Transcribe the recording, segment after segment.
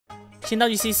新道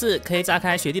具 C4 可以炸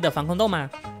开雪地的防空洞吗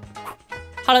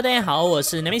 ？Hello， 大家好，我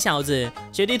是南美小猴子。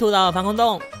雪地图的防空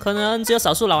洞可能只有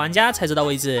少数老玩家才知道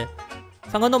位置。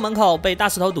防空洞门口被大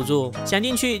石头堵住，想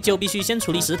进去就必须先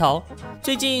处理石头。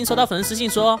最近收到粉丝私信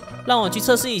说，让我去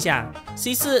测试一下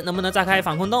C4 能不能炸开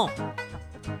防空洞。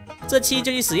这期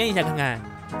就去实验一下看看。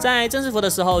在正式服的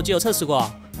时候就有测试过，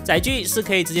载具是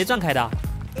可以直接撞开的。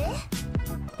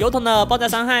 油桶的爆炸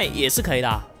伤害也是可以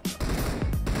的，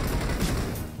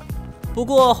不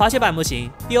过滑雪板不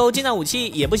行，丢近战武器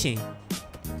也不行，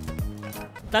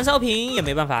燃烧瓶也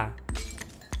没办法。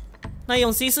那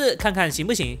用 C4 看看行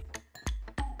不行？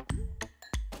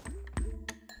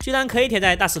居然可以贴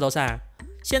在大石头上，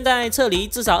现在撤离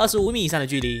至少25米以上的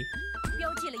距离。标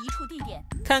记了一处地点，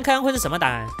看看会是什么答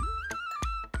案？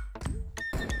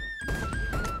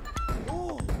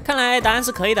看来答案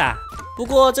是可以的。 不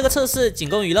过这个测试仅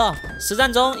供娱乐，实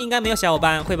战中应该没有小伙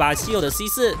伴会把稀有的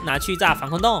C4 拿去炸防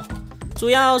空洞，主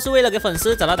要是为了给粉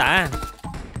丝找到答案。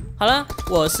好了，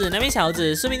我是南美小猴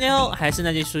子，视频最后还是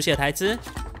那句熟悉的台词：